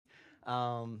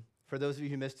For those of you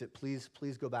who missed it, please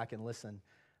go back and listen.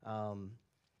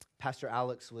 Pastor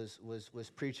Alex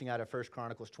was preaching out of 1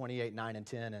 Chronicles 28, 9, and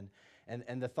 10,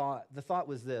 and the thought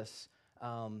was this,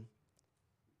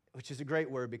 which is a great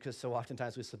word because so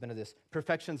oftentimes we slip into this.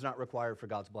 Perfection's not required for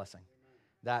God's blessing.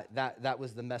 That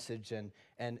was the message, and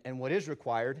what is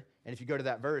required, and if you go to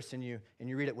that verse and you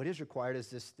read it, what is required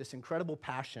is this incredible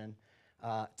passion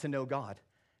to know God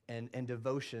and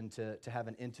devotion to have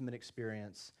an intimate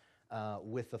experience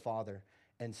with the Father.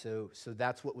 And so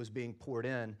that's what was being poured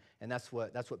in, and that's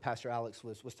what Pastor Alex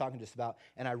was talking to us about.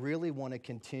 And I really want to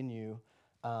continue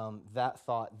that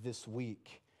thought this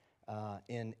week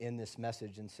in this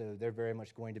message. And so they're very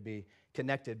much going to be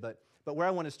connected. But where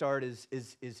I want to start is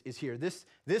here.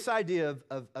 This idea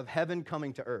of heaven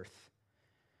coming to earth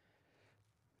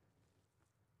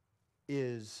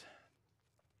is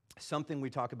something we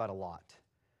talk about a lot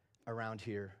around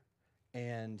here,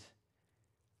 and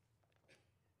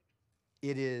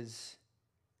it is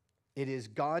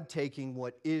God taking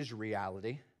what is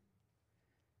reality.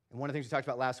 And one of the things we talked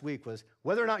about last week was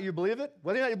whether or not you believe it,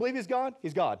 whether or not you believe He's God,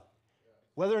 He's God.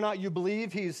 Whether or not you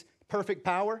believe He's perfect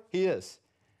power, He is.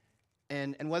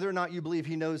 And whether or not you believe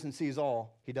He knows and sees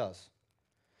all, He does.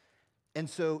 And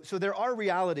so there are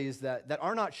realities that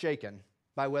are not shaken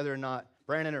by whether or not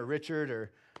Brandon or Richard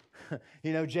or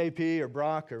JP or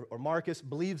Brock or Marcus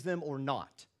believes them or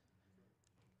not.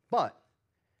 But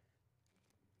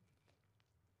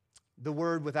the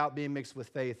word without being mixed with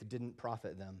faith didn't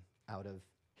profit them out of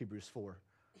Hebrews 4,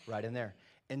 right in there.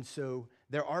 And so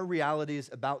there are realities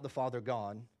about the Father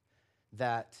God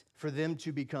that for them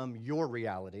to become your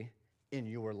reality in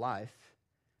your life,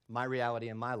 my reality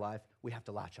in my life, we have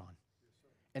to latch on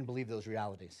and believe those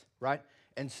realities, right?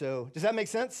 And so, does that make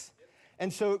sense?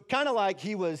 And so kind of like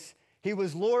he was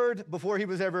Lord before He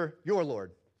was ever your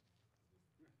Lord.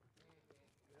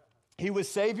 He was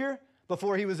Savior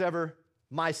before He was ever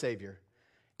my Savior.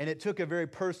 And it took a very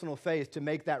personal faith to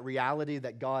make that reality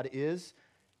that God is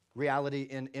reality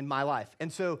in my life.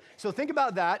 And so think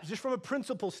about that just from a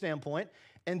principle standpoint,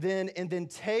 and then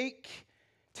take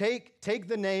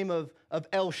the name of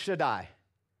El Shaddai,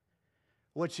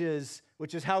 which is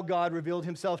how God revealed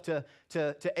Himself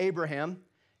to Abraham,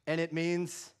 and it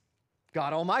means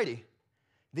God Almighty,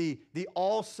 the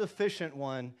all-sufficient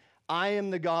one. I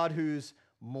am the God who's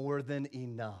more than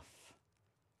enough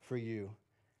for you,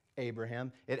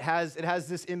 Abraham. It has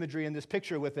this imagery and this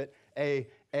picture with it.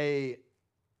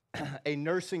 A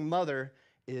nursing mother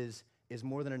is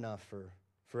more than enough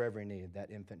for every need that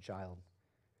infant child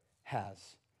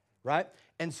has, right?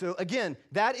 And so again,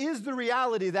 that is the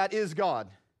reality that is God,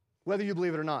 whether you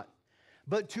believe it or not.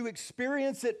 But to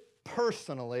experience it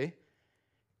personally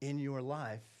in your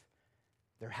life,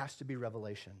 there has to be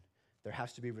revelation. There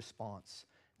has to be response.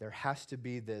 There has to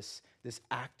be this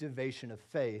activation of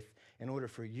faith in order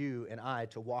for you and I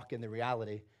to walk in the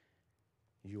reality,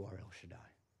 you are El Shaddai.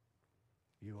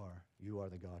 You are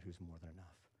the God who's more than enough.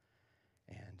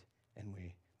 And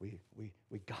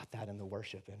we got that in the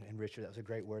worship. And Richard, that was a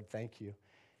great word. Thank you.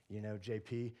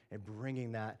 JP, and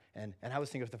bringing that. And I was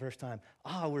thinking for the first time,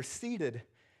 we're seated.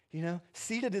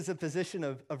 Seated is a position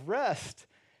of rest.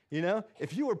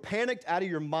 If you were panicked out of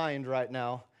your mind right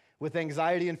now with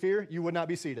anxiety and fear, you would not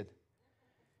be seated.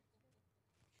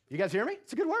 You guys hear me?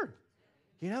 It's a good word.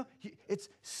 It's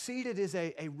seated is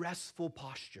a restful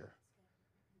posture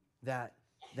that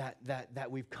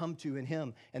we've come to in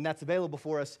Him, and that's available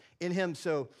for us in Him.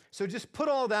 So just put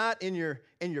all that in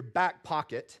your back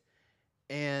pocket,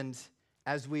 and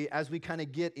as we kind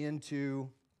of get into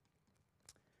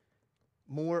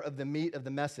more of the meat of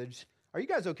the message, are you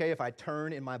guys okay if I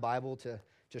turn in my Bible to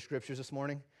scriptures this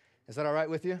morning? Is that all right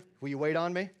with you? Will you wait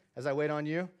on me as I wait on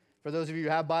you? For those of you who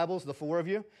have Bibles, the four of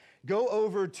you, go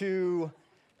over to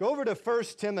 1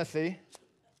 Timothy.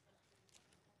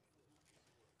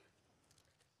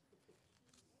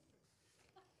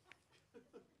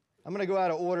 I'm going to go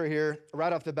out of order here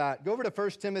right off the bat. Go over to 1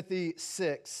 Timothy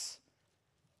 6.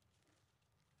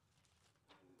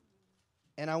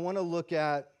 And I want to look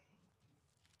at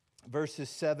verses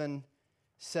 7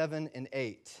 and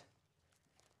 8.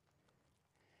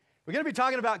 We're going to be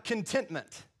talking about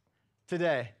contentment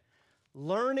today.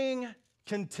 Learning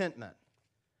contentment.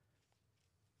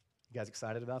 You guys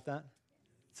excited about that?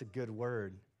 It's a good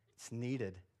word. It's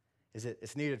needed.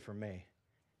 It's needed for me.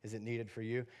 Is it needed for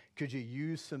you? Could you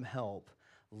use some help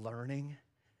learning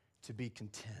to be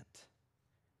content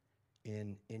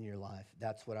in your life?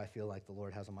 That's what I feel like the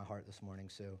Lord has on my heart this morning.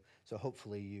 So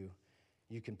hopefully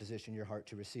you can position your heart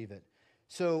to receive it.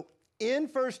 So in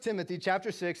 1 Timothy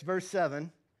chapter 6, verse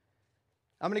 7,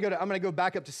 I'm going to go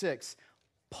back up to 6.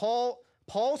 Paul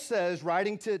Paul says,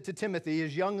 writing to Timothy,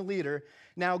 his young leader,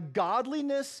 now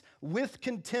godliness with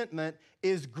contentment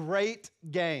is great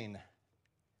gain.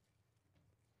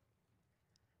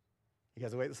 You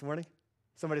guys awake this morning?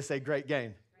 Somebody say great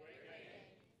gain.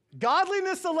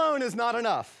 Godliness alone is not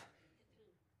enough.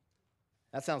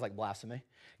 That sounds like blasphemy.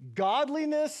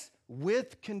 Godliness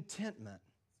with contentment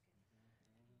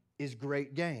is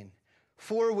great gain.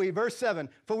 Verse 7,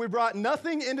 for we brought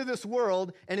nothing into this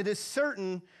world, and it is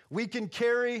certain we can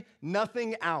carry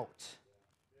nothing out.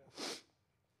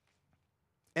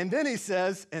 And then he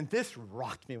says, and this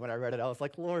rocked me when I read it, I was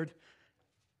like, Lord,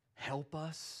 help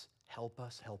us, help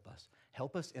us, help us.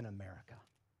 Help us in America.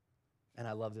 And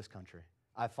I love this country.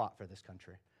 I fought for this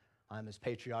country. I'm as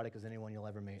patriotic as anyone you'll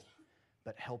ever meet.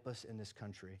 But help us in this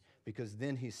country. Because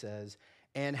then he says,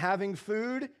 and having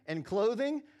food and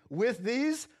clothing, with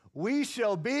these we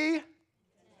shall be.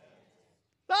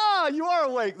 You are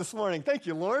awake this morning. Thank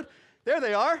you, Lord. There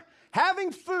they are.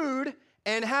 Having food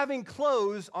and having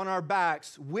clothes on our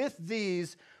backs, with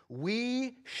these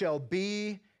we shall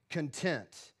be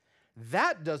content.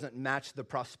 That doesn't match the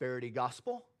prosperity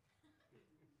gospel.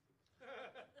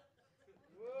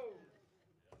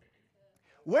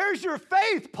 Where's your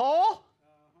faith, Paul?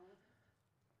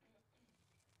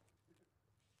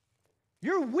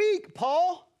 You're weak,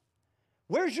 Paul.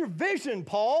 Where's your vision,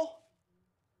 Paul?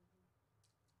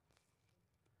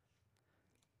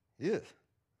 Yeah.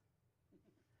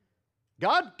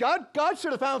 God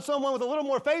should have found someone with a little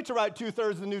more faith to write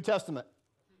 2/3 of the New Testament.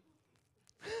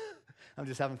 I'm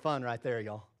just having fun right there,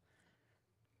 y'all.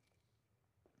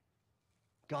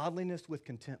 Godliness with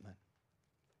contentment.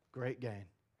 Great gain.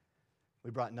 We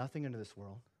brought nothing into this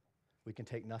world. We can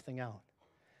take nothing out.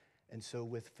 And so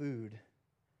with food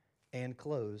and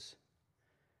clothes,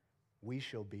 we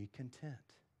shall be content.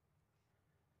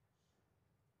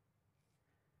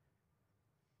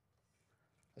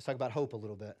 Let's talk about hope a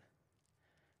little bit.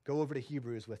 Go over to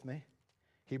Hebrews with me.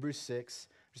 Hebrews 6.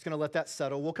 I'm just going to let that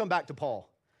settle. We'll come back to Paul.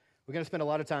 We're going to spend a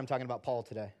lot of time talking about Paul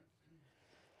today.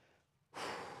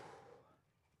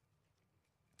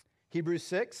 Hebrews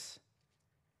 6.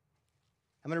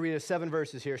 I'm going to read 7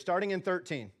 verses here, starting in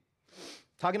 13.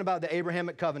 Talking about the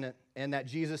Abrahamic covenant and that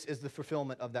Jesus is the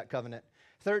fulfillment of that covenant.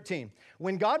 13.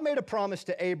 When God made a promise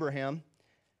to Abraham,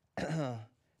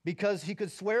 because he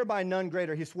could swear by none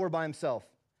greater, he swore by himself,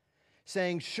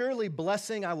 saying, surely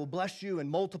blessing, I will bless you, and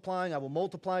multiplying, I will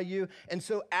multiply you. And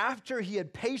so after he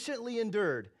had patiently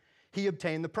endured, he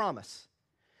obtained the promise.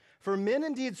 For men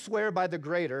indeed swear by the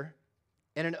greater,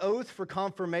 and an oath for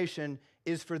confirmation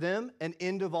is for them an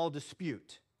end of all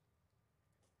dispute.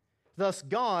 Thus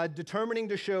God, determining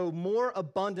to show more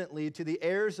abundantly to the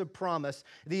heirs of promise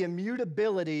the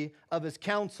immutability of his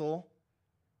counsel,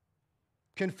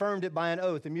 confirmed it by an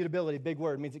oath. Immutability, big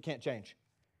word, means it can't change.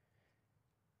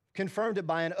 Confirmed it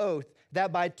by an oath,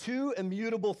 that by two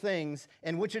immutable things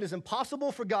in which it is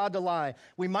impossible for God to lie,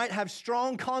 we might have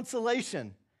strong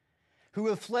consolation, who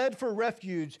have fled for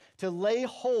refuge to lay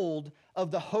hold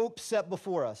of the hope set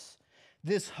before us.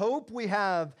 This hope we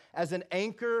have as an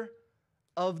anchor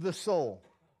of the soul,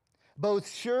 both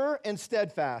sure and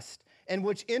steadfast, and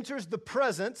which enters the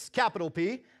presence, capital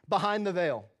P, behind the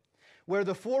veil, where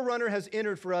the forerunner has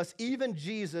entered for us, even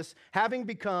Jesus, having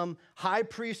become high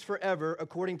priest forever,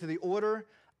 according to the order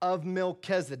of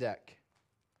Melchizedek.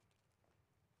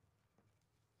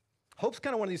 Hope's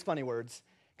kind of one of these funny words,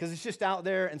 because it's just out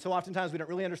there, and so oftentimes we don't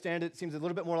really understand it. It seems a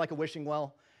little bit more like a wishing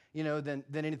well, than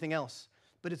anything else.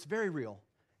 But it's very real.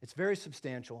 It's very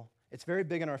substantial. It's very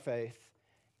big in our faith.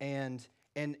 And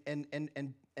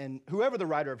whoever the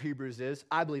writer of Hebrews is,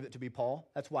 I believe it to be Paul.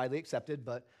 That's widely accepted,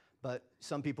 but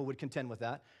some people would contend with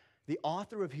that. The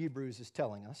author of Hebrews is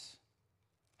telling us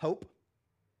hope,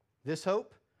 this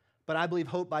hope, but I believe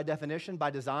hope by definition, by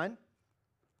design,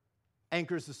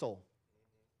 anchors the soul.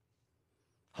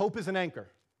 Hope is an anchor,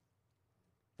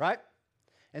 right?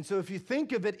 And so if you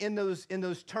think of it in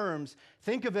those terms,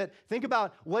 think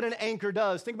about what an anchor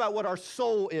does. Think about what our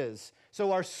soul is.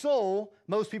 So our soul,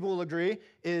 most people will agree,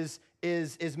 is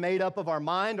made up of our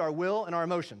mind, our will, and our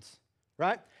emotions,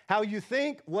 right? How you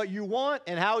think, what you want,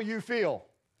 and how you feel,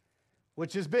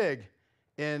 which is big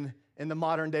in the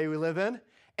modern day we live in.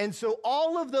 And so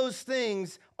all of those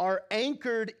things are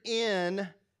anchored in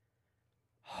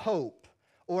hope.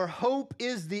 Or hope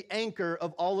is the anchor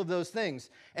of all of those things.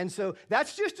 And so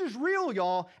that's just as real,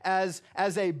 y'all, as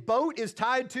a boat is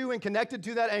tied to and connected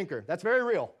to that anchor. That's very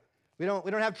real. We don't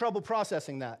have trouble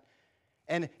processing that.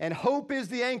 And hope is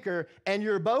the anchor, and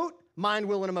your boat, mind,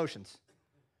 will, and emotions.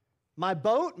 My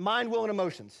boat, mind, will, and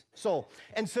emotions. Soul.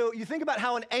 And so you think about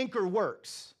how an anchor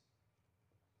works.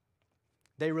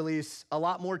 They release a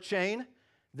lot more chain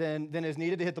than is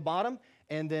needed to hit the bottom,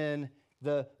 and then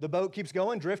the boat keeps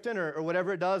going, drifting, or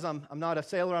whatever it does. I'm not a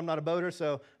sailor, I'm not a boater,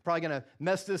 so I'm probably going to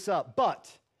mess this up.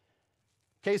 But,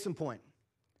 case in point,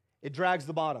 it drags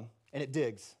the bottom, and it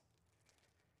digs.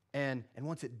 And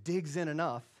once it digs in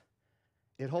enough,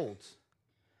 it holds.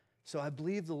 So I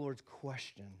believe the Lord's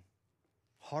question,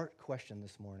 heart question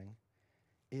this morning,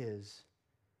 is,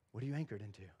 what are you anchored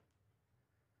into?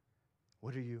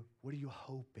 What are you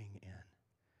hoping in?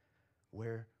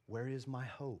 Where is my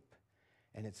hope?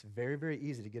 And it's very, very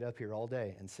easy to get up here all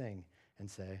day and sing and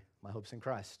say, my hope's in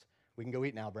Christ. We can go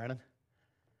eat now, Brandon.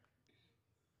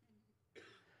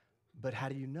 But how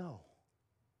do you know?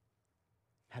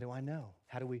 How do I know?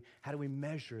 How do we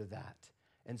measure that?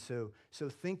 And so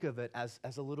think of it as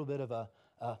a little bit of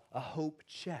a hope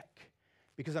check.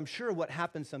 Because I'm sure what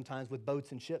happens sometimes with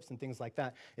boats and ships and things like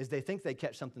that is they think they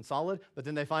catch something solid, but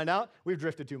then they find out we've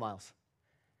drifted 2 miles.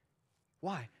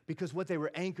 Why? Because what they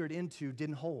were anchored into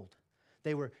didn't hold.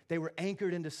 They were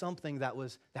anchored into something that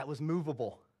was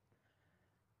movable.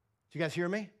 Do you guys hear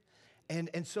me?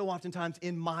 And so oftentimes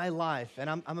in my life, and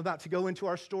I'm about to go into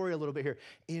our story a little bit here,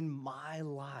 in my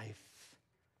life,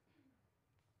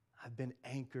 I've been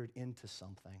anchored into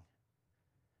something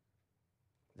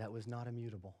that was not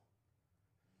immutable,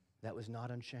 that was not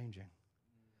unchanging,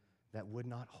 that would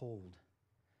not hold.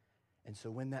 And so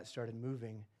when that started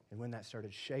moving and when that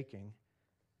started shaking,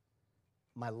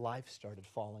 my life started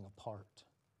falling apart.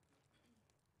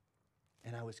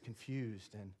 And I was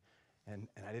confused and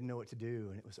I didn't know what to do,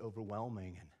 and it was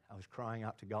overwhelming, and I was crying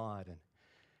out to God,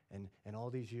 and all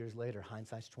these years later,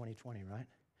 hindsight's 20/20, right?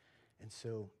 And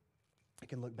so I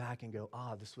can look back and go,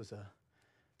 this was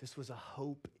a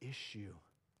hope issue.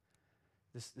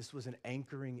 This was an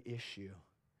anchoring issue.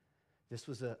 This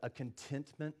was a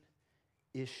contentment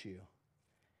issue.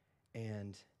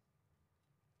 And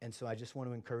so I just want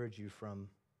to encourage you from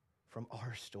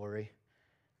our story,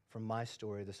 from my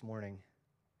story this morning,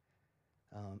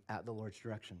 at the Lord's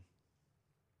direction.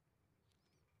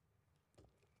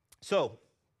 So,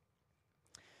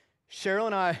 Cheryl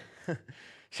and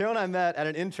I met at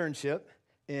an internship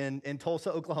in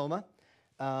Tulsa, Oklahoma.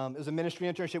 It was a ministry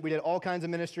internship. We did all kinds of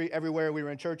ministry everywhere. We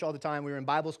were in church all the time. We were in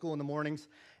Bible school in the mornings,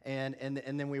 and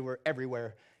then we were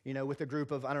everywhere, with a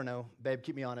group of, I don't know, babe,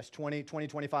 keep me honest, 20,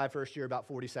 25 first year, about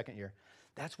 40 second year.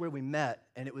 That's where we met,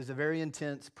 and it was a very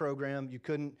intense program. You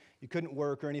couldn't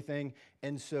work or anything,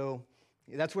 and so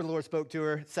that's where the Lord spoke to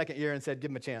her second year and said,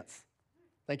 give him a chance.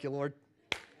 Thank you, Lord.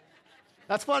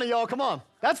 That's funny, y'all. Come on.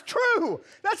 That's true.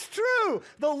 That's true.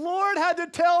 The Lord had to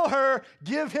tell her,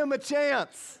 give him a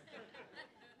chance.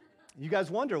 You guys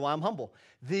wonder why I'm humble.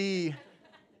 We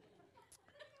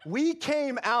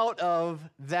came out of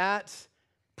that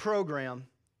program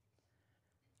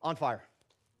on fire.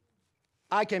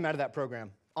 I came out of that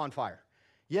program on fire.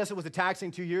 Yes, it was a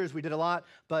taxing 2 years. We did a lot,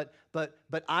 but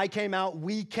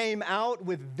we came out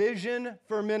with vision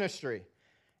for ministry.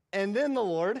 And then the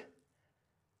Lord,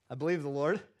 I believe the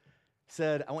Lord,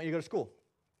 said, I want you to go to school.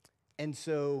 And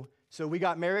so we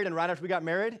got married, and right after we got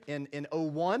married, in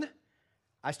 2001,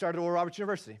 I started Oral Roberts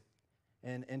University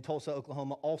in Tulsa,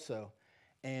 Oklahoma also.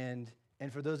 And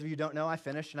for those of you who don't know, I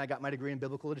finished, and I got my degree in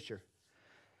biblical literature.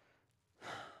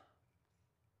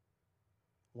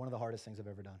 One of the hardest things I've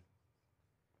ever done.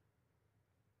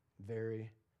 Very,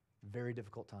 very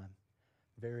difficult time.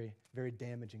 Very, very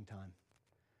damaging time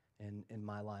in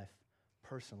my life.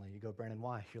 Personally, you go, Brandon,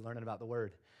 why? You're learning about the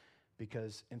Word.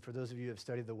 Because, and for those of you who have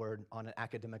studied the Word on an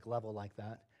academic level like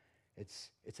that,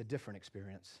 it's a different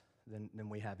experience than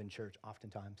we have in church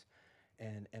oftentimes.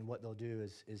 And what they'll do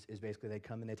is basically they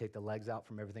come and they take the legs out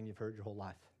from everything you've heard your whole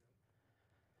life.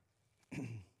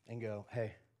 And go,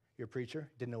 hey, your preacher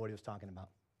didn't know what he was talking about.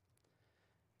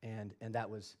 And that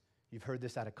was, you've heard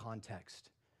this out of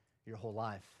context your whole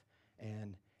life.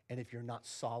 And if you're not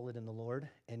solid in the Lord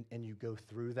and you go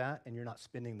through that and you're not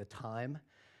spending the time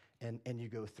and you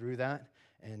go through that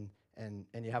and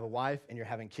you have a wife and you're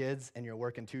having kids and you're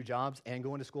working 2 jobs and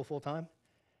going to school full time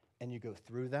and you go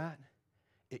through that,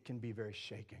 it can be very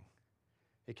shaking.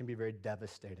 It can be very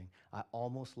devastating. I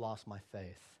almost lost my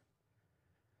faith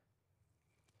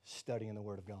studying the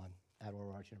Word of God at Oral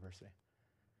Roberts University,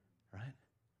 right?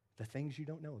 The things you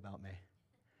don't know about me.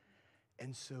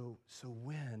 And so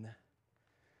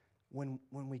when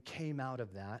we came out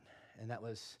of that, and that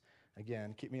was,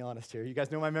 again, keep me honest here, you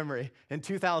guys know my memory, in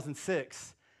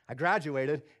 2006, I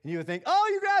graduated, and you would think, oh,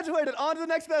 you graduated, on to the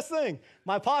next best thing.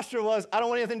 My posture was, I don't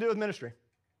want anything to do with ministry.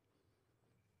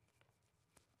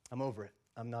 I'm over it.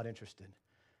 I'm not interested.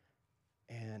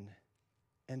 And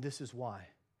this is why.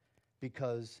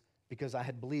 Because I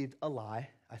had believed a lie.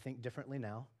 I think differently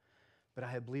now. But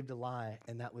I had believed a lie,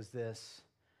 and that was this.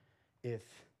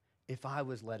 If I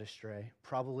was led astray,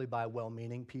 probably by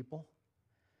well-meaning people,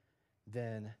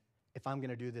 then if I'm going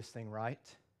to do this thing right,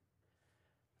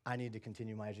 I need to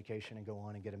continue my education and go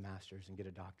on and get a master's and get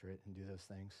a doctorate and do those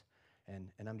things. And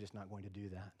I'm just not going to do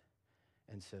that.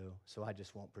 And so I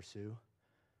just won't pursue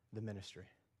the ministry.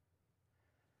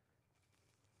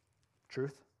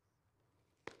 Truth?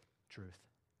 Truth.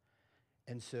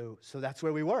 And so that's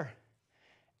where we were.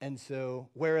 And so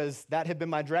whereas that had been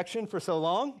my direction for so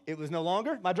long, it was no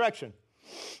longer my direction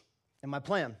and my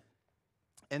plan.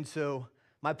 And so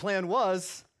my plan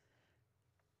was,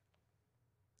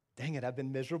 dang it, I've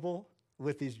been miserable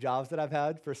with these jobs that I've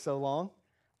had for so long.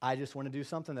 I just want to do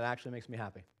something that actually makes me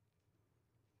happy.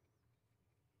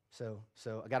 So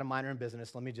I got a minor in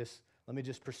business. Let me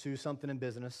just pursue something in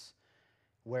business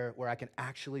where I can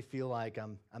actually feel like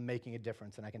I'm making a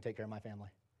difference and I can take care of my family.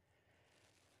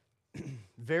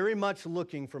 Very much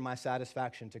looking for my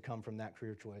satisfaction to come from that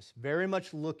career choice. Very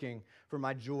much looking for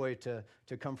my joy to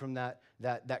come from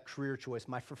that career choice,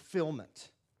 my fulfillment,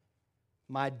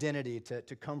 my identity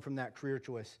to come from that career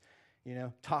choice. You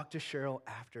know, talk to Cheryl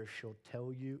after. She'll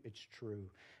tell you it's true.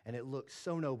 And it looks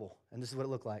so noble. And this is what it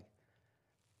looked like.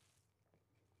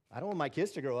 I don't want my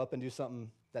kids to grow up and do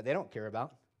something that they don't care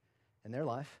about in their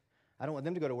life. I don't want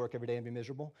them to go to work every day and be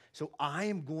miserable. So I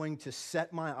am going to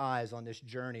set my eyes on this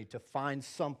journey to find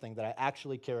something that I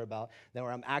actually care about, that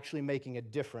where I'm actually making a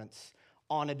difference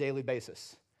on a daily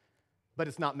basis. But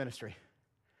it's not ministry.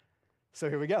 So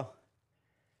here we go.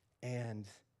 And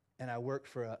I worked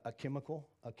for a chemical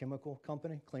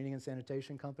company, cleaning and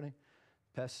sanitation company.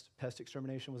 Pest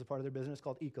extermination was a part of their business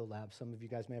called Ecolab. Some of you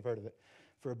guys may have heard of it.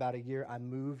 For about a year, I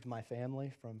moved my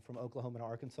family from Oklahoma to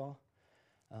Arkansas.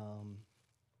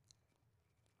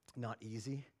 Not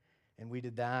easy. And we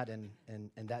did that, and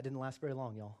that didn't last very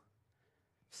long, y'all.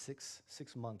 6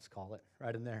 months, call it,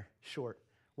 right in there, short.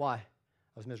 Why? I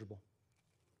was miserable.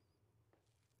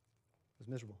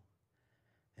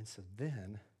 And so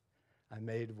then I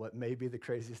made what may be the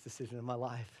craziest decision in my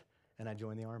life, and I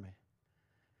joined the Army.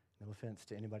 No offense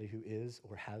to anybody who is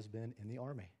or has been in the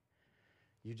Army.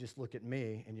 You just look at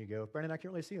me and you go, Brandon, I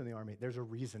can't really see you in the Army. There's a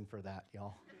reason for that,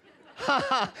 y'all.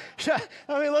 I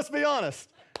mean, let's be honest,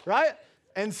 right?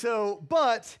 And so,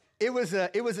 but it was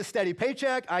a steady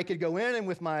paycheck. I could go in and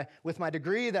with my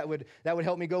degree that would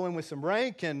help me go in with some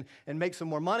rank and make some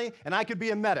more money, and I could be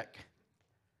a medic,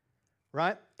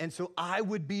 right? And so I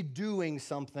would be doing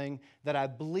something that I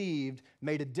believed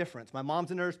made a difference. My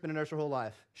mom's a nurse, been a nurse her whole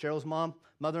life. Cheryl's mom,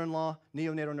 mother-in-law,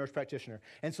 neonatal nurse practitioner.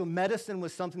 And so medicine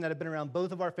was something that had been around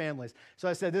both of our families. So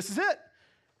I said, this is it.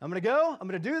 I'm going to go. I'm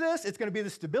going to do this. It's going to be the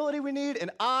stability we need,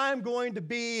 and I'm going to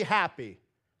be happy.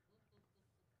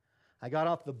 I got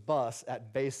off the bus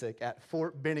at Basic at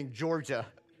Fort Benning, Georgia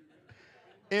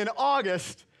in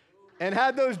August and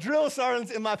had those drill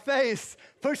sergeants in my face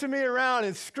pushing me around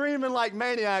and screaming like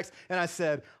maniacs. And I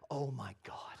said, oh my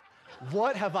God,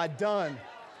 what have I done?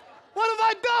 What have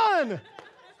I done?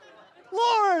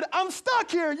 Lord, I'm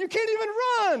stuck here. You can't even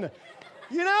run,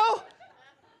 you know?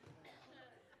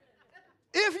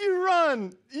 If you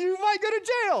run, you might go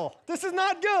to jail. This is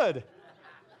not good.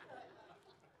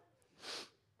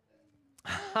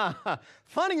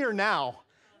 Funnier now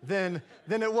than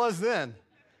it was then.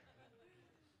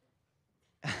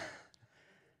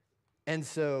 And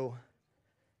so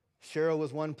Cheryl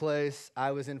was one place.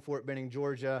 I was in Fort Benning,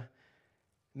 Georgia.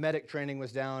 Medic training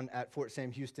was down at Fort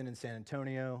Sam Houston in San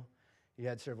Antonio. You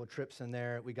had several trips in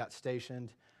there. We got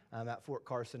stationed at Fort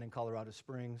Carson in Colorado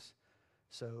Springs.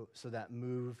 So that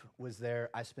move was there.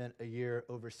 I spent a year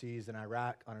overseas in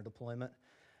Iraq on a deployment.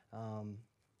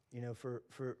 You know, for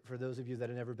those of you that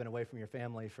have never been away from your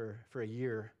family for a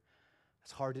year,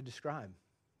 it's hard to describe.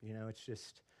 You know, it's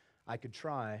just, I could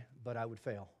try, but I would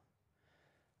fail.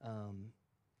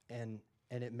 And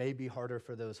it may be harder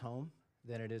for those home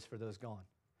than it is for those gone.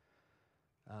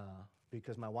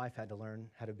 Because my wife had to learn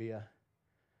how to be a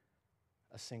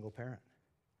single parent,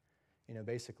 you know,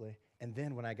 basically. And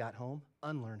then when I got home,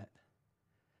 unlearn it,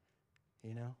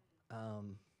 you know.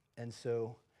 And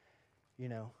so, you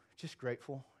know, just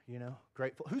grateful, you know,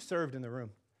 grateful. Who served in the room?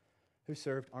 Who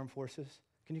served? Armed Forces?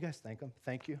 Can you guys thank them?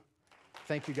 Thank you.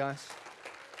 Thank you, guys.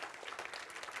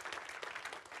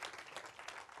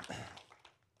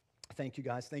 Thank you,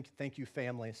 guys. Thank you,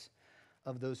 families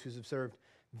of those who have served.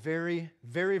 Very,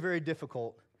 very, very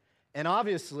difficult. And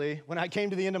obviously, when I came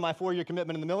to the end of my 4-year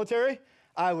commitment in the military,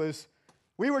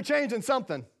 we were changing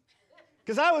something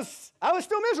because I was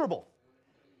still miserable.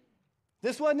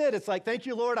 This wasn't it. It's like, thank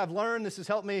you, Lord, I've learned. This has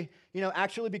helped me,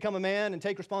 actually become a man and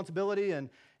take responsibility and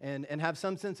have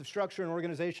some sense of structure and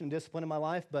organization and discipline in my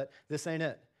life, but this ain't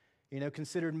it.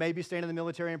 Considered maybe staying in the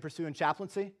military and pursuing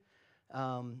chaplaincy,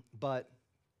 but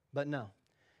no.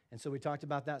 And so we talked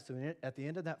about that. So at the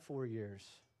end of that 4 years,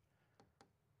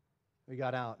 we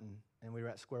got out and we were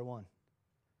at square one.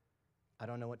 I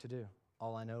don't know what to do.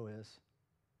 All I know is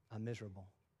I'm miserable.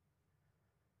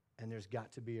 And there's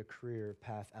got to be a career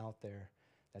path out there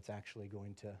that's actually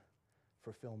going to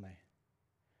fulfill me.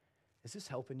 Is this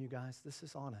helping you guys? This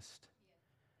is honest.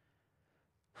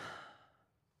 Yeah.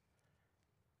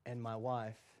 And my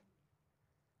wife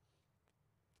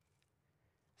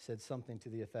said something to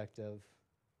the effect of,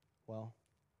 well,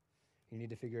 you need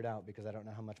to figure it out because I don't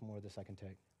know how much more of this I can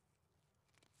take.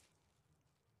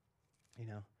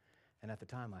 And at the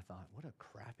time I thought, what a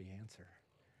crappy answer.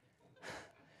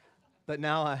 But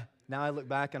now I look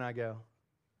back and I go,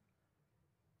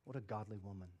 what a godly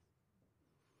woman.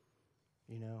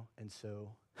 And so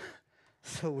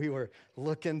we were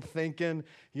looking, thinking,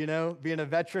 being a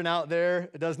veteran out there,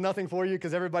 it does nothing for you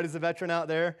because everybody's a veteran out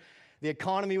there. The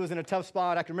economy was in a tough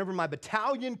spot. I can remember my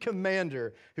battalion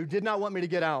commander who did not want me to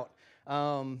get out.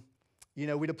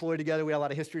 We deployed together. We had a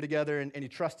lot of history together, and he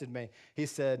trusted me. He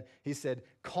said,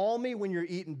 call me when you're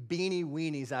eating beanie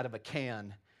weenies out of a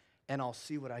can, and I'll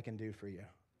see what I can do for you.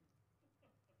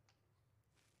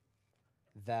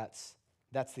 That's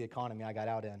the economy I got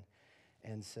out in.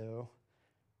 And so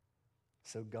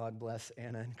God bless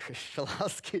Anna and Chris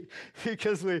Shalowski,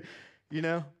 because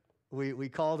we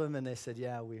called them and they said,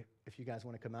 yeah, if you guys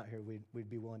want to come out here, we'd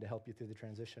be willing to help you through the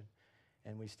transition.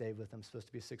 And we stayed with them. It was supposed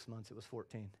to be 6 months. It was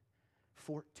 14.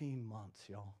 14 months,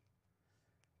 y'all.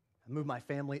 I moved my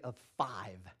family of 5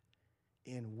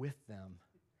 in with them.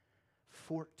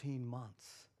 14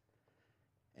 months.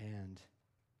 And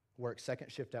worked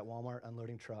second shift at Walmart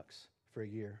unloading trucks for a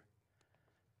year.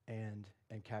 And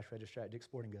cash register at Dick's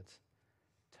Sporting Goods.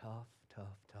 Tough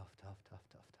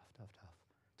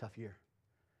year.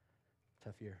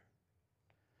 Tough year.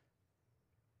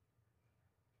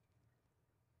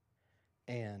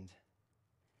 And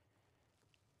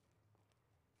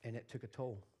it took a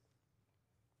toll.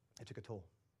 It took a toll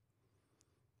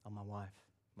on my wife,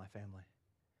 my family.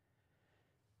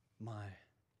 My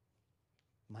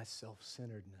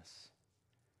self-centeredness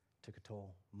took a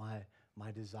toll.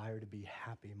 My desire to be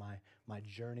happy, my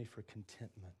journey for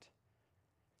contentment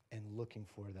and looking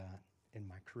for that in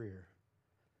my career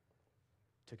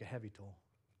took a heavy toll.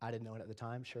 I didn't know it at the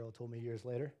time. Cheryl told me years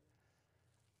later.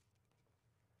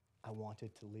 I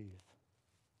wanted to leave.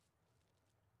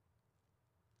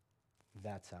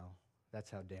 That's how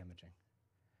damaging.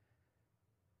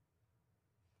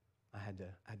 I had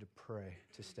to pray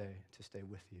to stay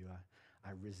with you. I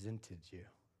resented you.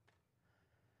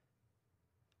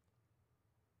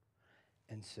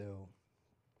 And so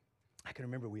I can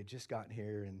remember we had just gotten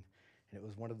here, and it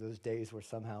was one of those days where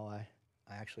somehow I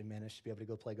actually managed to be able to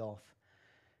go play golf.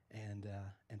 And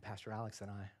Pastor Alex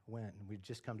and I went, and we'd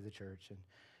just come to the church,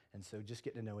 and so just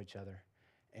getting to know each other.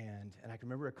 And I can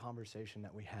remember a conversation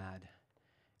that we had,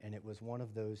 and it was one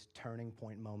of those turning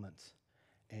point moments.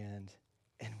 And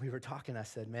we were talking. I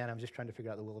said, man, I'm just trying to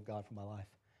figure out the will of God for my life.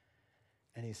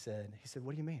 And he said,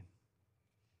 what do you mean?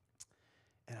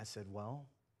 And I said, well,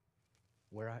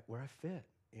 where I fit,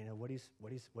 what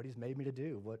he's made me to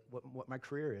do, what my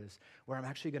career is, where I'm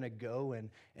actually going to go and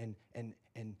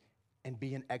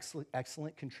be an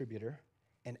excellent contributor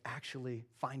and actually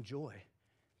find joy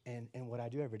in what I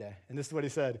do every day. And this is what he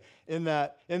said in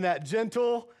that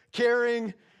gentle,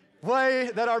 caring way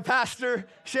that our pastor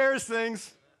shares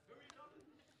things.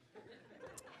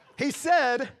 He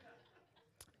said,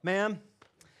 ma'am,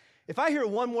 if I hear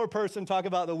one more person talk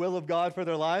about the will of God for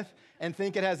their life and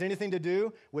think it has anything to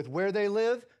do with where they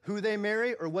live, who they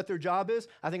marry, or what their job is,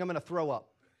 I think I'm going to throw up.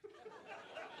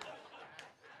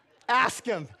 Ask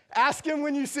him. Ask him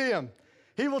when you see him.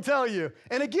 He will tell you.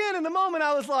 And again, in the moment,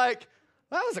 I was like,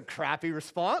 that was a crappy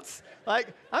response.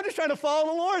 Like, I'm just trying to follow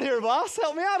the Lord here, boss.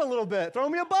 Help me out a little bit. Throw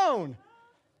me a bone.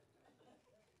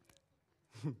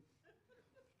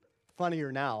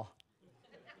 Funnier now.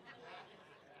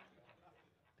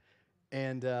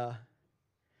 And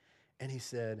he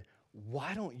said,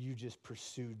 why don't you just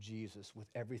pursue Jesus with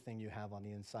everything you have on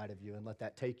the inside of you and let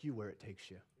that take you where it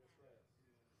takes you?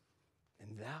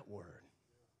 And that word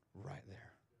right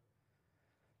there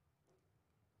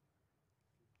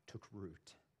took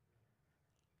root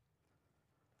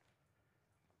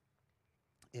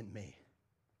in me.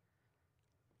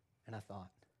 And I thought,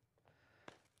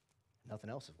 nothing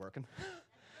else is working.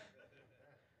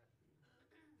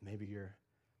 Maybe you're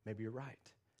right.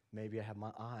 Maybe I have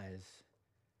my eyes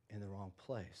in the wrong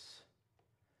place.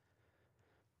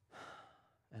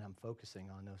 And I'm focusing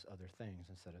on those other things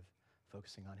instead of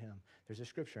focusing on him. There's a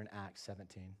scripture in Acts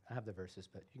 17. I have the verses,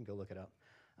 but you can go look it up.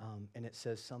 And it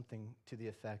says something to the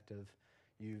effect of,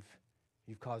 you've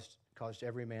caused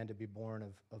every man to be born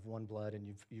of one blood, and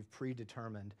you've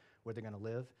predetermined where they're going to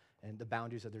live and the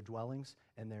boundaries of their dwellings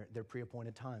and their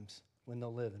pre-appointed times when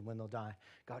they'll live and when they'll die.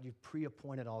 God, you've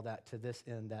pre-appointed all that to this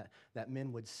end, that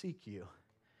men would seek you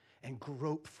and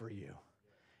grope for you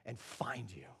and find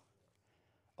you.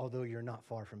 Although you're not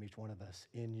far from each one of us,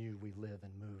 in you we live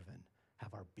and move and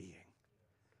have our being.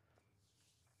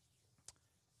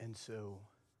 And so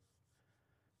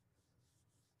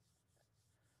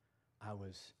I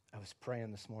was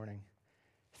praying this morning,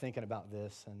 thinking about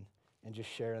this and just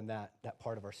sharing that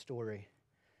part of our story.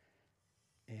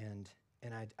 And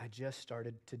I just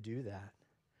started to do that.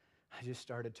 I just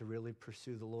started to really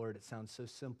pursue the Lord. It sounds so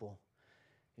simple.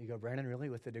 You go, Brandon, really?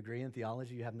 With a degree in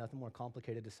theology, you have nothing more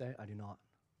complicated to say? I do not.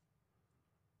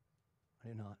 I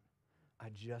do not. I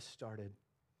just started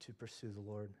to pursue the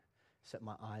Lord, set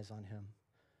my eyes on him,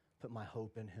 put my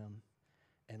hope in him,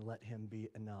 and let him be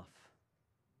enough.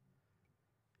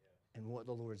 And what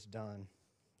the Lord's done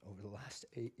over the last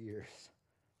 8 years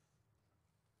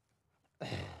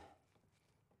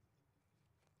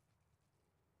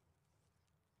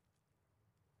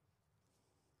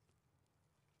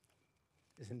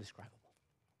is indescribable.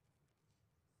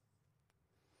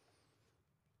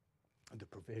 The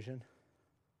provision,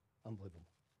 unbelievable.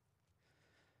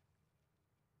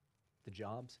 The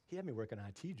jobs, he had me work an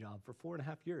IT job for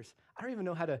 4.5 years. I don't even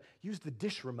know how to use the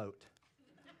dish remote.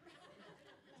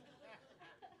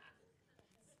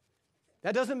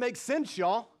 That doesn't make sense,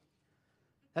 y'all.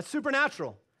 That's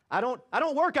supernatural. I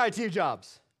don't work IT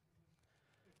jobs.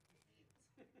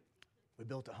 We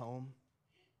built a home.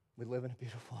 We live in a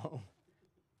beautiful home.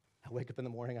 I wake up in the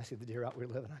morning, I see the deer out we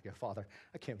live, and I go, Father,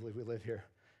 I can't believe we live here.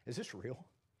 Is this real?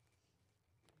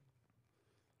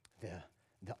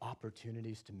 The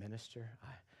opportunities to minister.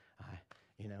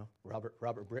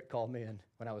 Robert Britt called me, and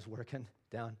when I was working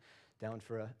down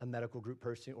for a medical group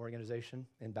person organization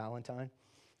in Ballantyne,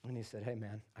 and he said, hey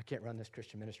man, I can't run this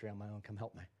Christian ministry on my own. Come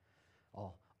help me.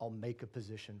 I'll make a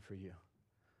position for you.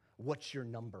 What's your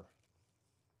number?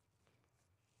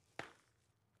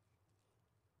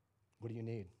 What do you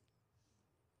need?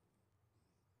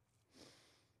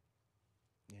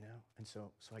 You know, and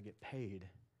so I get paid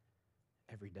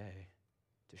every day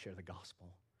to share the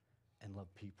gospel and love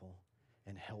people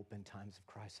and help in times of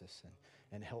crisis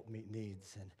and help meet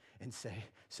needs and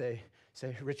say,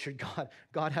 Richard,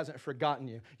 God hasn't forgotten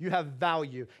you. You have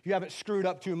value. You haven't screwed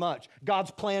up too much.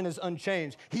 God's plan is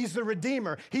unchanged. He's the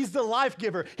Redeemer. He's the life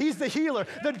giver. He's the healer.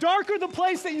 The darker the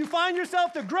place that you find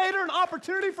yourself, the greater an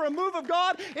opportunity for a move of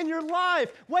God in your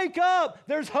life. Wake up.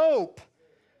 There's hope.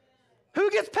 Who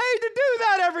gets paid to do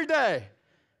that every day?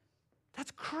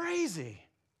 That's crazy.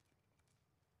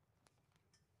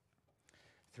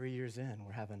 3 years in,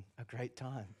 we're having a great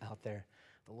time out there.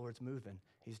 The Lord's moving.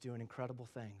 He's doing incredible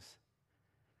things.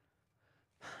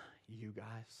 You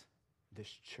guys, this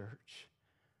church,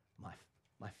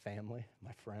 my family,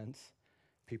 my friends,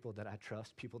 people that I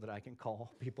trust, people that I can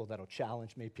call, people that'll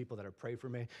challenge me, people that'll pray for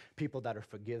me, people that'll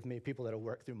forgive me, people that'll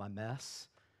work through my mess.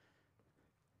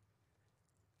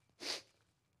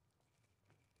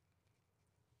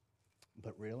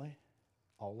 But really,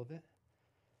 all of it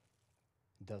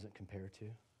doesn't compare to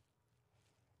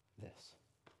this.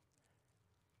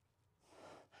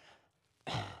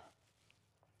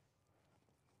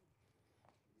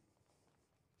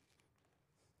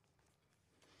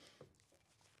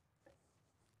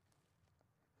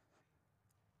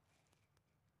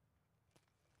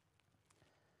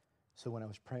 So when I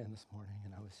was praying this morning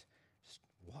and I was just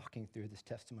walking through this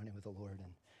testimony with the Lord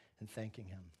and thanking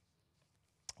him,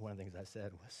 one of the things I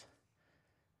said was,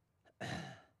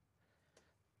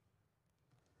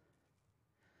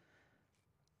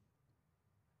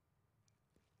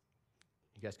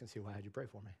 you guys can see why I had you pray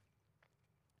for me.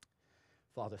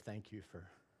 Father, thank you for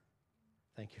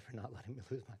not letting me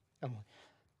lose my family.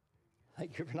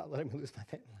 Thank you for not letting me lose my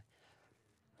family.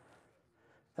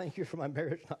 Thank you for my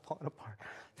marriage not falling apart.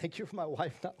 Thank you for my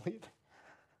wife not leaving.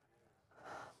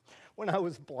 When I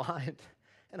was blind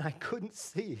and I couldn't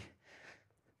see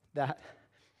that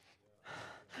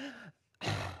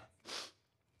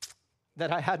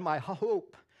I had my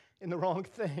hope in the wrong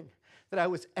thing, that I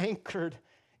was anchored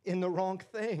in the wrong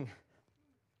thing.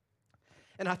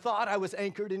 And I thought I was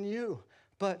anchored in you,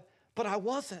 but I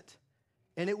wasn't.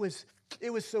 And it was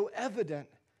so evident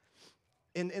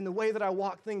in the way that I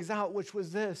walk things out, which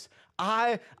was this.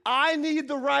 I need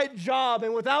the right job,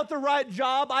 and without the right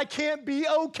job, I can't be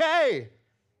okay.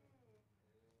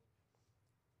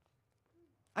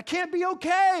 I can't be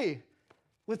okay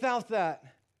without that.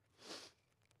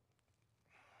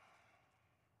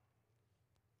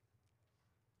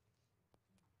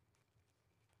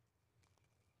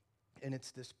 And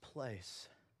it's this place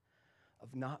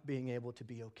of not being able to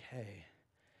be okay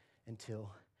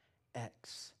until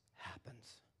X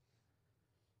happens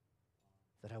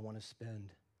that I want to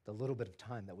spend the little bit of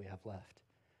time that we have left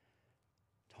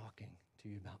talking to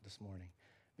you about this morning,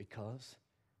 because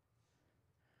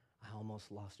I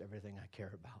almost lost everything I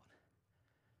care about.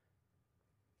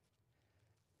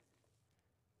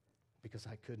 Because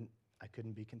I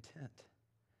couldn't be content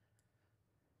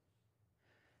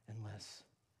unless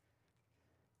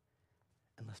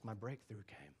my breakthrough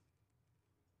came.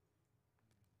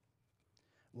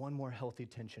 One more healthy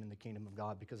tension in the kingdom of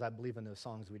God, because I believe in those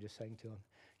songs we just sang to him.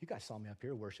 You guys saw me up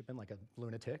here worshiping like a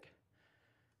lunatic,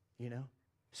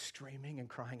 screaming and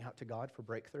crying out to God for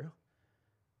breakthrough.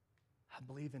 I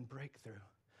believe in breakthrough,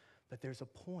 but there's a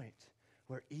point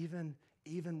where even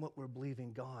what we're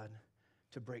believing God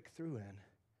to break through in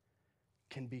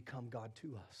can become God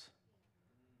to us.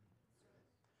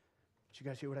 Did you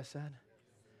guys hear what I said?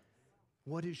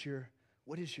 What is your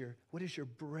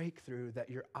breakthrough that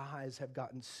your eyes have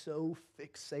gotten so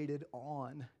fixated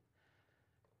on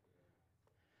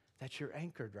that you're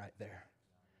anchored right there?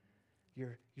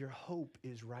 Your hope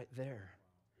is right there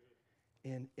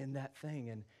in that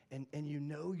thing, and you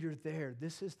know you're there.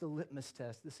 This is the litmus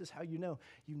test. This is how you know.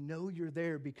 You know you're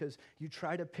there because you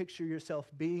try to picture yourself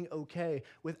being okay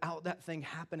without that thing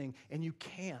happening, and you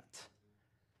can't.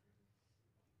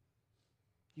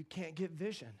 You can't get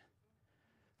vision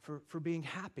for being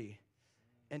happy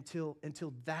until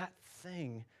that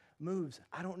thing moves.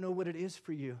 I don't know what it is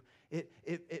for you.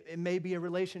 It may be a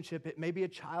relationship. It may be a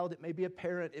child. It may be a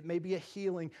parent. It may be a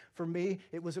healing. For me,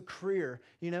 it was a career.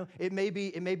 It may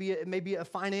be a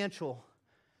financial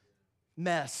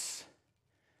mess.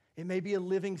 It may be a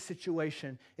living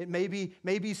situation. It may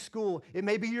be school. It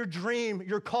may be your dream,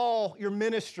 your call, your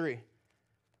ministry.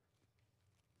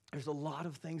 There's a lot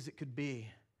of things it could be.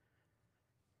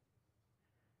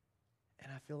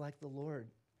 And I feel like the Lord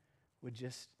would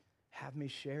just have me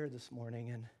share this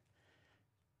morning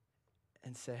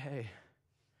and say, hey,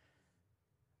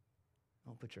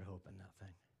 don't put your hope in that thing.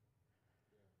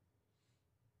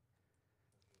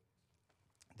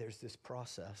 There's this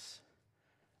process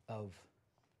of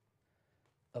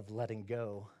letting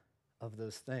go of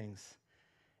those things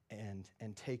and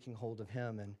taking hold of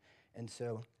him. And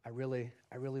so I really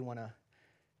want to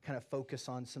kind of focus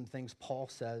on some things Paul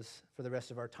says for the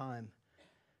rest of our time.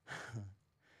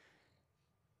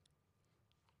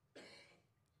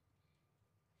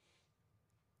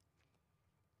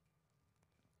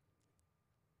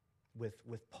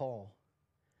 with Paul.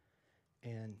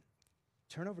 And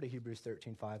turn over to Hebrews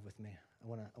 13:5 with me. I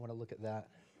want to look at that.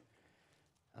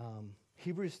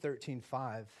 Hebrews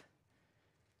 13:5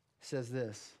 says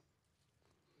this: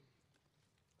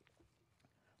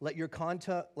 Let your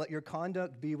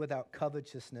conduct be without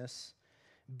covetousness.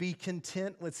 Be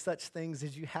content with such things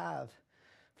as you have.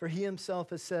 For he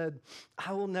himself has said,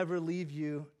 I will never leave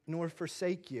you nor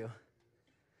forsake you.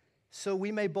 So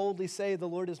we may boldly say, the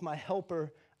Lord is my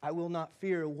helper. I will not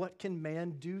fear. What can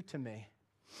man do to me?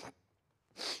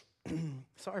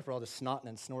 Sorry for all this snotting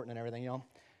and snorting and everything, y'all.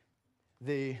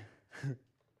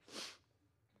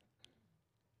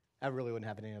 I really wouldn't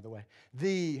have it any other way.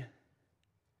 Be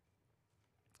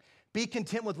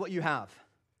content with what you have,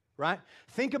 right?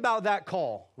 Think about that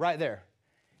call right there.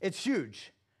 It's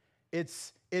huge.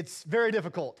 It's very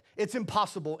difficult. It's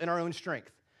impossible in our own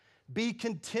strength. Be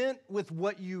content with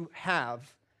what you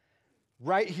have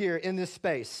right here in this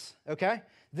space, okay?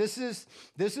 This is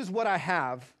what I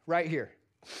have right here.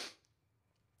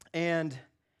 And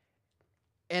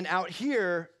out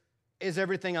here is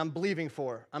everything I'm believing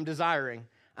for, I'm desiring,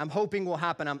 I'm hoping will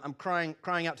happen, I'm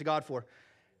crying out to God for,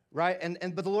 right?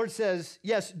 But the Lord says,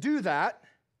 yes, do that,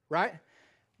 right?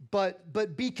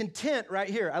 But be content right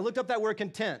here. I looked up that word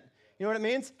content. You know what it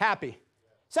means? Happy,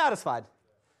 satisfied,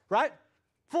 right?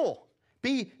 Full.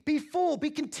 Be full, be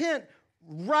content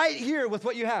right here with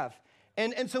what you have.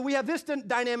 And so we have this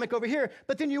dynamic over here,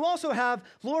 but then you also have,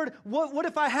 Lord, what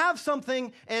if I have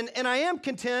something and I am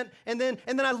content and then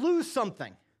I lose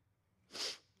something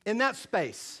in that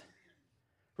space,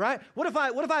 right? What if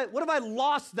I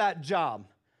lost that job?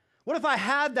 What if I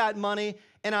had that money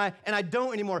and I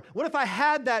don't anymore? What if I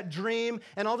had that dream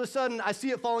and all of a sudden I see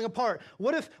it falling apart?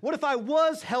 What if I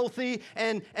was healthy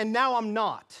and now I'm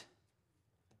not?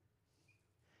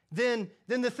 then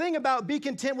the thing about be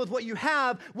content with what you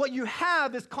have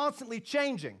is constantly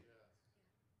changing.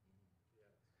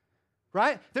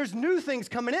 Right? There's new things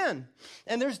coming in,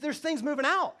 and there's things moving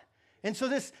out. And so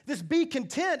this be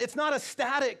content, it's not a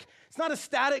static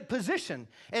position.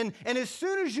 And as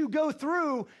soon as you go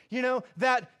through,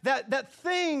 that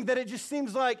thing that it just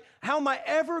seems like, how am I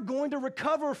ever going to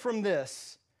recover from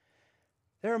this?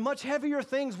 There are much heavier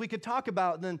things we could talk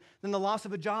about than the loss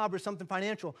of a job or something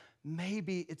financial.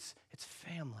 Maybe it's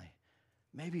family.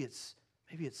 Maybe it's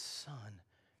son.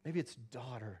 Maybe it's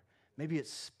daughter. Maybe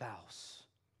it's spouse.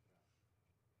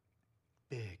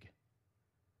 Big.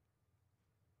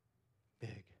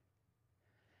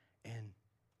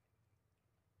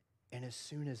 And as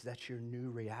soon as that's your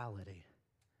new reality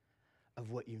of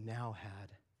what you now had,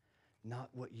 not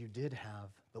what you did have,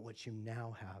 but what you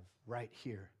now have right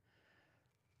here,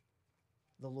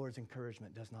 the Lord's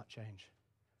encouragement does not change.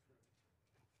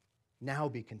 Now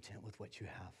be content with what you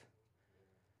have.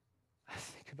 I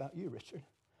think about you, Richard.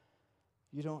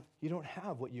 You don't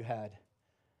have what you had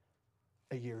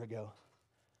a year ago.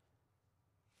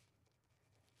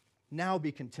 Now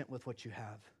be content with what you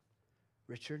have.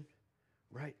 Richard,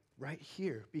 right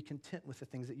here, be content with the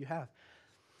things that you have.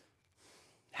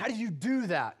 How do you do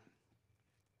that?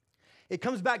 It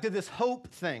comes back to this hope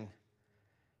thing.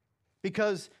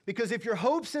 Because if your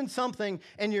hope's in something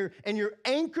and you're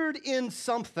anchored in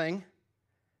something,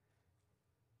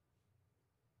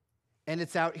 and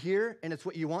it's out here and it's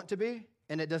what you want to be,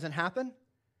 and it doesn't happen,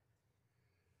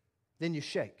 then you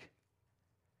shake.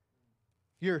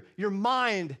 Your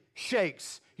mind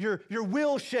shakes. Your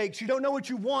will shakes. You don't know what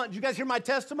you want. You guys hear my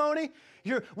testimony?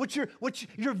 Your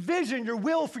vision, your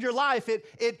will for your life,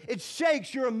 it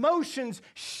shakes. Your emotions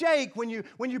shake when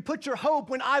you put your hope,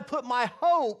 when I put my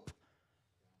hope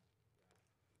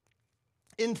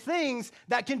in things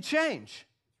that can change.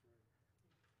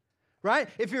 Right?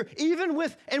 If you're even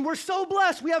with, and we're so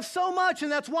blessed, we have so much,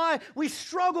 and that's why we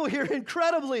struggle here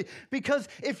incredibly, because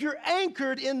if you're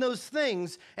anchored in those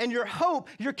things, and your hope,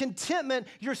 your contentment,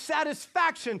 your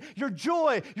satisfaction, your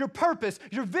joy, your purpose,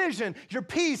 your vision, your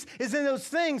peace is in those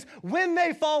things, when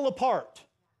they fall apart,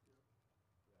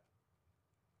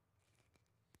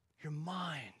 your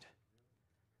mind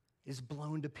is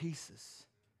blown to pieces.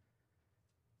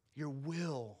 Your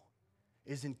will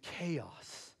is in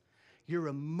chaos. Your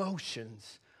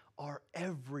emotions are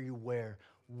everywhere.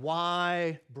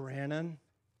 Why, Brannon?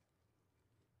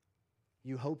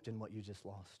 You hoped in what you just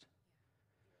lost.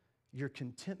 Your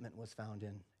contentment was found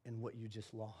in what you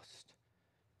just lost.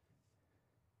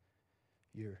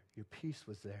 Your peace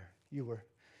was there. You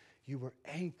were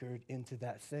anchored into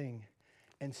that thing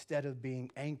instead of being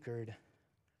anchored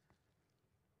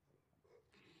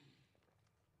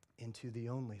into the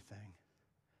only thing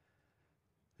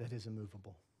that is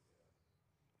immovable,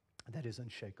 that is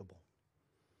unshakable,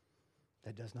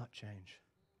 that does not change,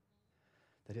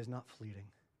 that is not fleeting.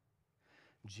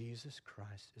 Jesus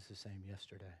Christ is the same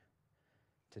yesterday,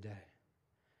 today,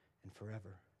 and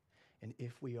forever. And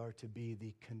if we are to be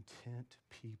the content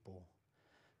people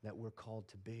that we're called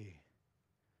to be,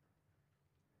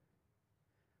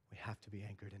 we have to be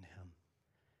anchored in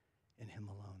Him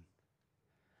alone.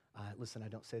 Listen, I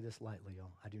don't say this lightly,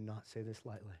 y'all. I do not say this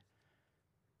lightly.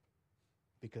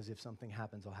 Because if something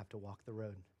happens, I'll have to walk the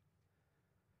road.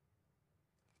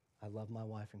 I love my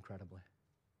wife incredibly.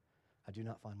 I do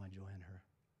not find my joy in her.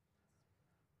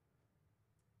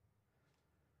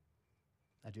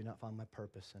 I do not find my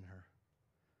purpose in her.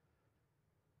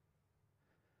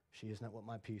 She is not what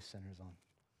my peace centers on.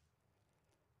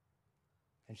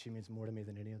 And she means more to me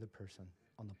than any other person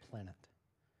on the planet.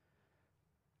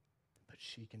 But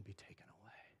she can be taken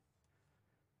away.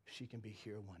 She can be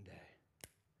here one day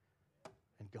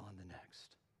and gone the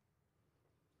next.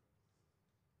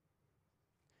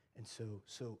 And so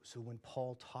when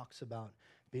Paul talks about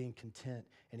being content,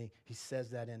 and he says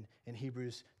that in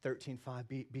Hebrews 13:5,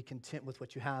 be content with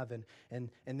what you have, and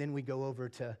then we go over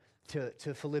to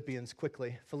Philippians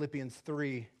quickly. Philippians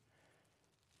 3.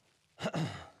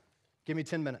 Give me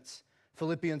 10 minutes.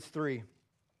 Philippians 3.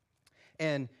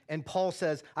 And Paul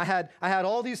says, I had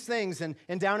all these things, and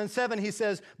down in 7 he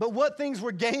says, but what things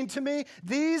were gained to me?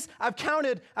 These I've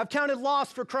counted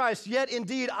loss for Christ. Yet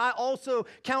indeed I also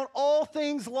count all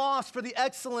things lost for the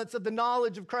excellence of the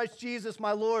knowledge of Christ Jesus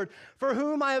my Lord, for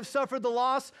whom I have suffered the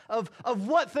loss of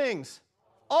what things?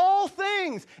 All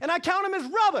things. And I count them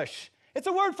as rubbish. It's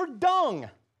a word for dung,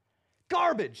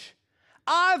 garbage.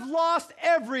 I've lost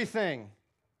everything.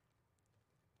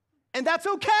 And that's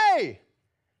okay.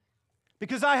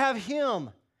 Because I have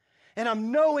Him. and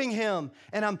I'm knowing him,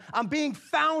 and I'm being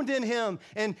found in him,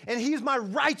 and he's my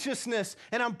righteousness,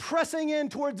 and I'm pressing in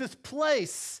towards this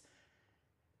place.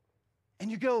 And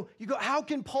you go, how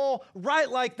can Paul write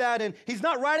like that? And he's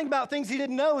not writing about things he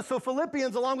didn't know. So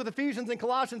Philippians, along with Ephesians and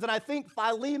Colossians, and I think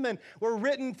Philemon, were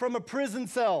written from a prison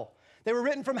cell. They were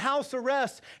written from house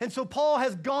arrest. And so Paul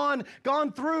has gone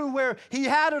through where he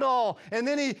had it all. And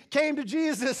then he came to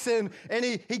Jesus and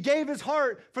he gave his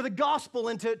heart for the gospel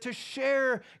and to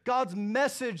share God's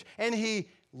message. And he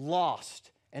lost,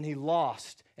 and he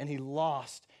lost, and he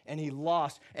lost, and he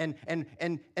lost. And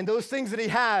those things that he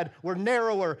had were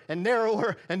narrower and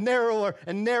narrower and narrower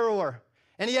and narrower.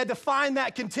 And he had to find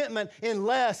that contentment in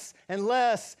less and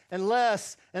less and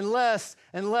less and less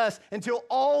and less until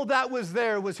all that was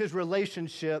there was his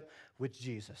relationship with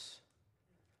Jesus.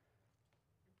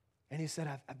 And he said,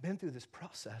 I've been through this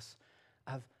process.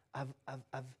 I've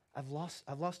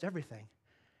lost everything.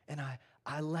 And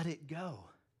I let it go.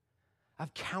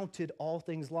 I've counted all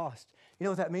things lost. You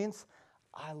know what that means?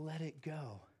 I let it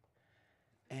go.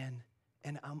 And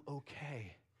I'm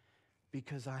okay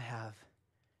because I have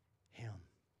him.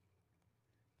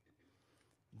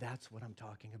 That's what I'm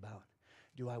talking about.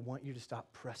 Do I want you to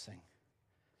stop pressing,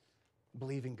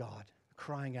 believing God,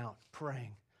 crying out,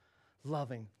 praying,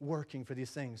 loving, working for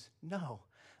these things? No.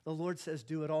 The Lord says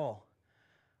do it all.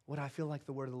 What I feel like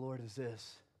the word of the Lord is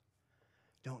this: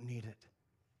 don't need it.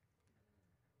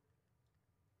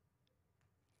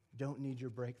 Don't need your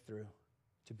breakthrough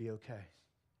to be okay.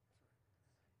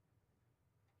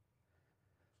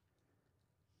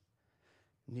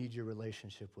 Need your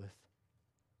relationship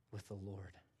with the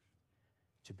Lord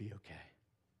to be okay.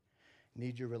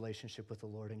 Need your relationship with the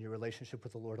Lord and your relationship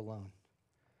with the Lord alone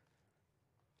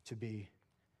to be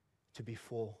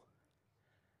full,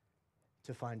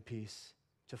 to find peace,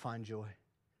 to find joy.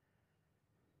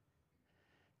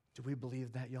 Do we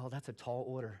believe that, y'all? That's a tall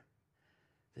order.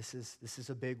 This is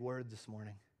a big word this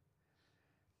morning.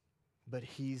 But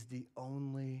he's the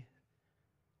only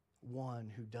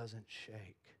one who doesn't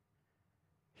shake.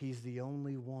 He's the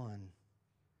only one.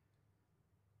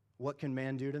 What can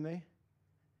man do to me?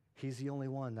 He's the only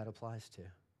one that applies to.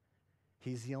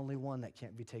 He's the only one that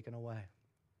can't be taken away.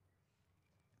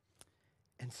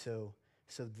 And so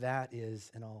that is,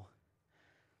 and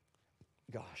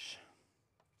gosh,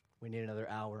 we need another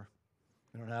hour.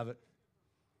 We don't have it.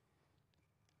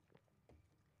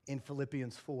 In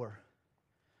Philippians 4,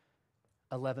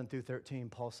 11 through 13,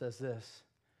 Paul says this: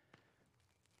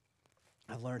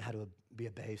 I've learned how to be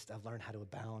abased. I've learned how to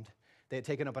abound. They had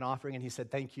taken up an offering, and he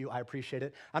said, thank you, I appreciate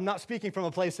it. I'm not speaking from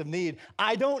a place of need.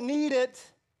 I don't need it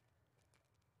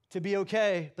to be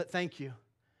okay, but thank you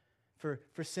for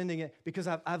sending it, because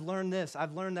I've learned this.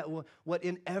 I've learned that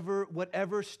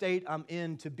whatever state I'm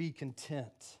in, to be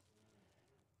content.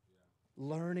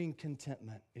 Learning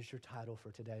contentment is your title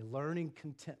for today. Learning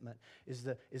contentment is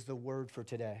the word for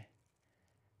today.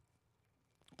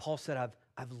 Paul said,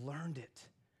 I've learned it.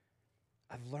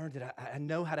 I've learned it. I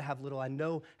know how to have little. I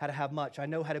know how to have much. I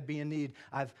know how to be in need.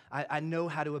 I know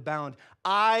how to abound.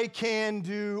 I can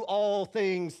do all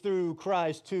things through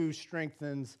Christ who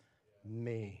strengthens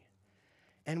me.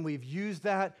 And we've used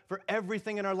that for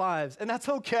everything in our lives, and that's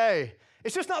okay.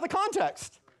 It's just not the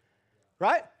context,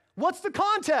 right? What's the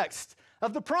context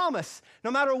of the promise?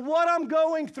 No matter what I'm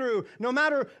going through, no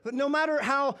matter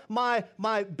how my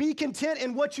be content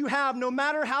in what you have, no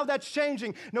matter how that's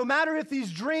changing, no matter if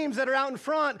these dreams that are out in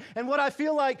front and what I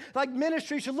feel like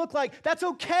ministry should look like, that's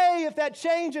okay if that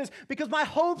changes, because my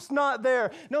hope's not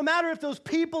there. No matter if those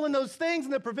people and those things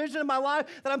and the provision in my life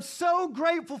that I'm so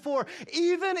grateful for,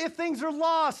 even if things are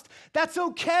lost, that's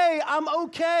okay. I'm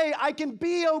okay. I can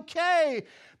be okay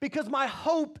because my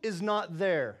hope is not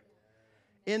there.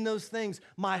 In those things,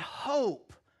 my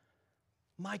hope,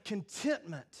 my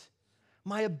contentment,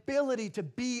 my ability to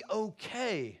be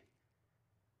okay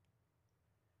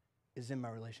is in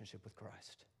my relationship with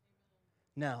Christ.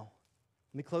 Now,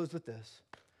 let me close with this.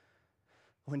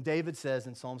 When David says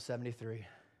in Psalm 73,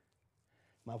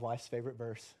 my wife's favorite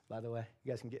verse, by the way,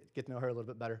 you guys can get to know her a little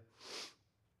bit better.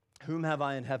 Whom have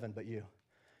I in heaven but you?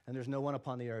 And there's no one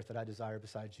upon the earth that I desire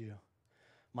besides you.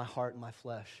 My heart and my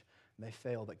flesh may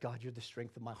fail, but God, you're the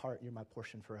strength of my heart, and you're my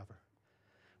portion forever.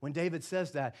 When David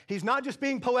says that, he's not just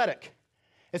being poetic.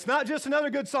 It's not just another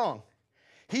good song.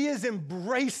 He is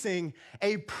embracing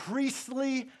a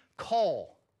priestly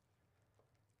call.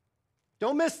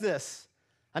 Don't miss this.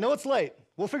 I know it's late.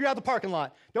 We'll figure out the parking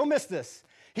lot. Don't miss this.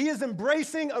 He is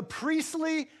embracing a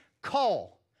priestly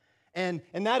call. And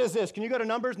that is this. Can you go to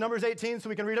Numbers 18, so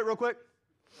we can read it real quick?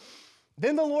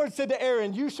 Then the Lord said to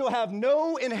Aaron, you shall have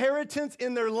no inheritance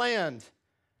in their land.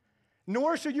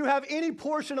 nor shall you have any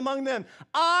portion among them.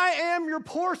 I am your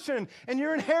portion and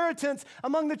your inheritance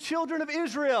among the children of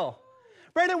Israel.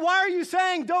 Brandon, why are you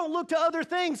saying don't look to other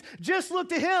things? Just look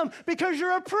to him because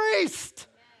you're a priest.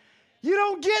 You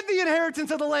don't get the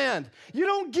inheritance of the land. You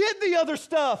don't get the other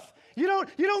stuff. You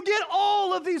don't get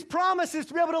all of these promises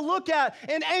to be able to look at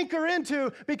and anchor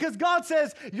into because God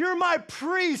says, you're my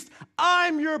priest.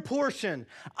 I'm your portion.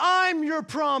 I'm your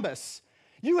promise.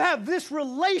 You have this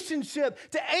relationship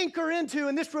to anchor into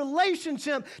and this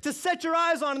relationship to set your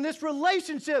eyes on and this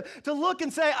relationship to look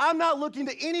and say, I'm not looking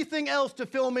to anything else to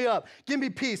fill me up. Give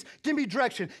me peace. Give me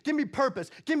direction. Give me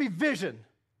purpose. Give me vision.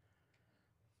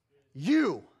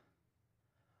 You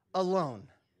alone.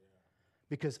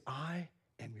 Because I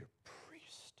am your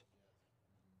priest.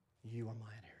 You are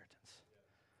my inheritance.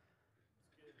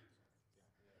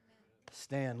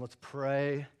 Stand, let's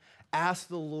pray. Ask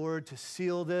the Lord to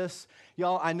seal this.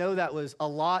 Y'all, I know that was a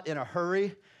lot in a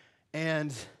hurry,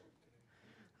 and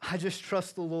I just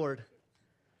trust the Lord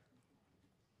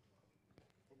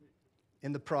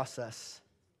in the process.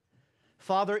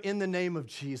 Father, in the name of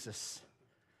Jesus,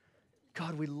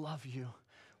 God, we love you.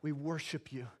 We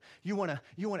worship you. You want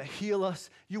to heal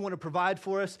us. You want to provide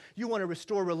for us. You want to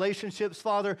restore relationships,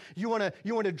 Father. You want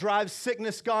to drive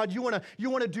sickness, God. You want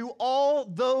to do all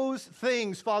those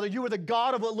things, Father. You are the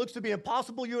God of what looks to be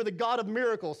impossible. You are the God of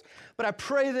miracles. But I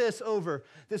pray this over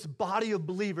this body of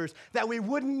believers that we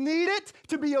wouldn't need it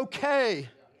to be okay.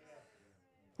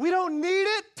 We don't need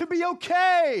it to be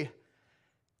okay.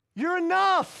 You're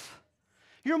enough.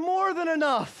 You're more than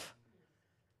enough.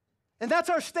 And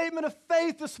that's our statement of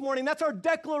faith this morning. That's our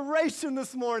declaration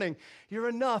this morning. You're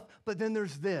enough. But then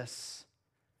there's this.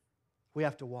 We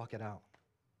have to walk it out.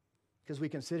 Because we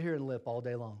can sit here and lip all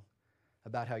day long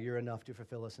about how you're enough to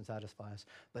fulfill us and satisfy us.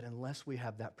 But unless we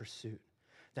have that pursuit,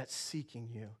 that seeking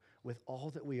you with all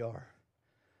that we are,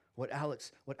 what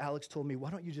Alex told me,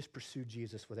 why don't you just pursue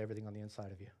Jesus with everything on the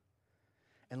inside of you?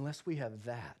 Unless we have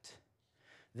that,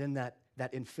 then that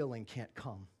infilling can't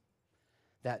come.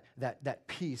 That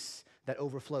peace that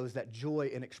overflows, that joy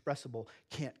inexpressible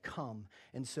can't come.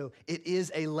 And so it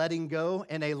is a letting go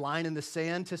and a line in the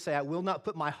sand to say, I will not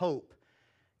put my hope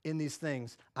in these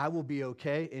things. I will be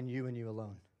okay in you and you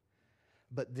alone.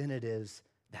 But then it is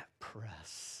that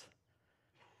press.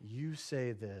 You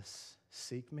say this,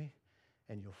 seek me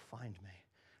and you'll find me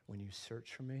when you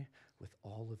search for me with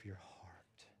all of your heart.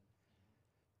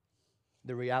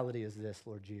 The reality is this,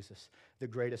 Lord Jesus. The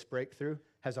greatest breakthrough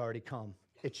has already come.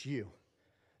 It's you.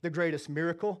 The greatest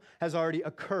miracle has already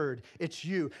occurred. It's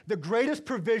you. The greatest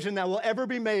provision that will ever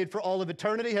be made for all of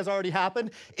eternity has already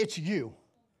happened. It's you.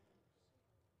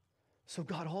 So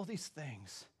God, all these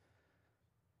things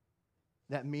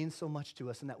that mean so much to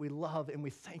us and that we love and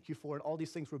we thank you for and all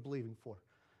these things we're believing for,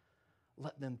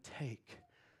 let them take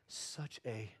such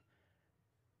a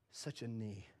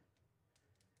knee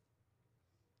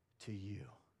to you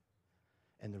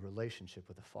and the relationship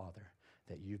with the Father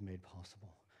that you've made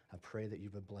possible. I pray that you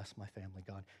would bless my family,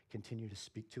 God. Continue to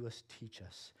speak to us, teach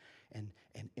us, and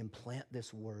implant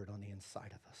this word on the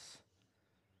inside of us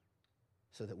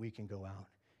so that we can go out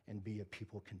and be a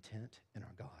people content in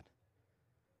our God,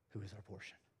 who is our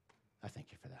portion. I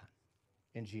thank you for that.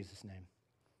 In Jesus' name,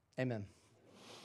 amen.